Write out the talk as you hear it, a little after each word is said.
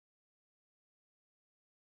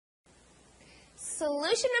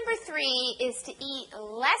Solution number 3 is to eat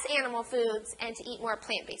less animal foods and to eat more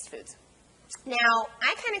plant-based foods. Now,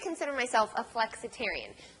 I kind of consider myself a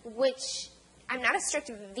flexitarian, which I'm not a strict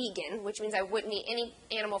vegan, which means I wouldn't eat any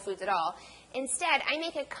animal foods at all. Instead, I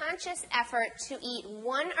make a conscious effort to eat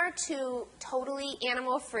 1 or 2 totally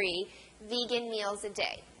animal-free vegan meals a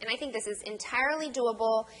day. And I think this is entirely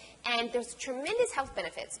doable, and there's tremendous health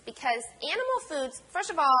benefits because animal foods,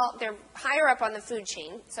 first of all, they're higher up on the food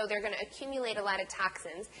chain, so they're going to accumulate a lot of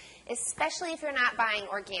toxins, especially if you're not buying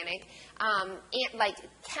organic. Like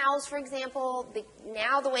cows, for example,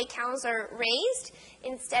 now the way cows are raised,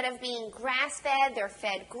 instead of being grass-fed, they're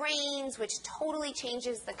fed grains, which totally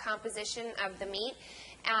changes the composition of the meat.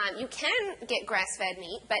 You can get grass-fed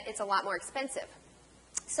meat, but it's a lot more expensive.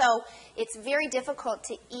 So it's very difficult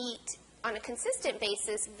to eat on a consistent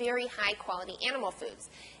basis very high quality animal foods.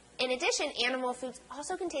 In addition, animal foods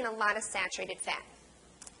also contain a lot of saturated fat.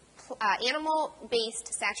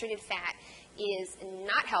 Animal-based saturated fat is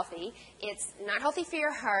not healthy. It's not healthy for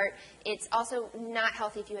your heart. It's also not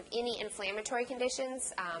healthy if you have any inflammatory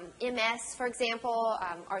conditions, MS, for example,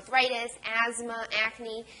 arthritis, asthma,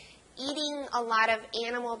 acne. Eating a lot of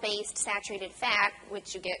animal-based saturated fat,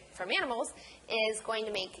 which you get from animals, is going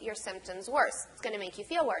to make your symptoms worse. It's going to make you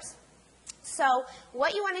feel worse. So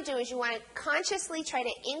what you want to do is you want to consciously try to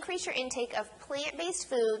increase your intake of plant-based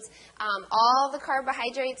foods. All the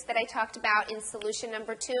carbohydrates that I talked about in solution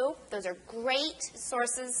number 2, those are great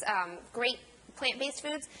sources, great plant-based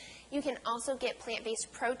foods. You can also get plant-based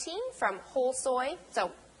protein from whole soy,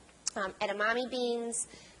 so edamame beans,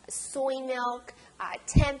 soy milk,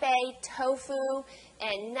 tempeh, tofu,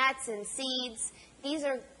 and nuts and seeds. These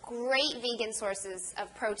are great vegan sources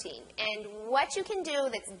of protein. And what you can do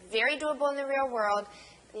that's very doable in the real world,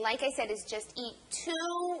 like I said, is just eat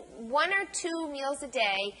 1 or 2 meals a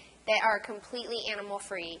day that are completely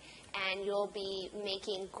animal-free, and you'll be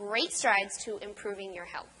making great strides to improving your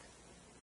health.